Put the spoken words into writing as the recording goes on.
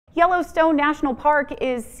Yellowstone National Park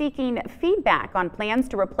is seeking feedback on plans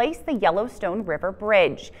to replace the Yellowstone River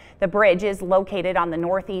Bridge. The bridge is located on the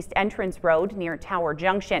northeast entrance road near Tower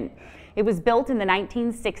Junction. It was built in the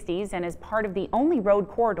 1960s and is part of the only road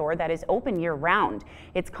corridor that is open year-round.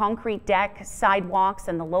 Its concrete deck, sidewalks,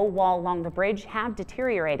 and the low wall along the bridge have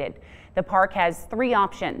deteriorated. The park has three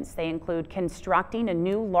options. They include constructing a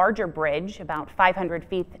new, larger bridge about 500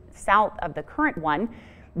 feet south of the current one,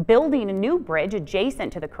 building a new bridge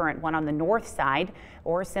adjacent to the current one on the north side,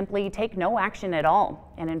 or simply take no action at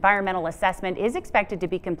all. An environmental assessment is expected to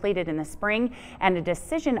be completed in the spring, and a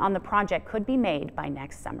decision on the project could be made by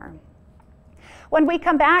next summer. When we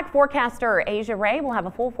come back, forecaster Asia Ray will have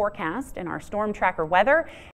a full forecast in our Storm Tracker weather.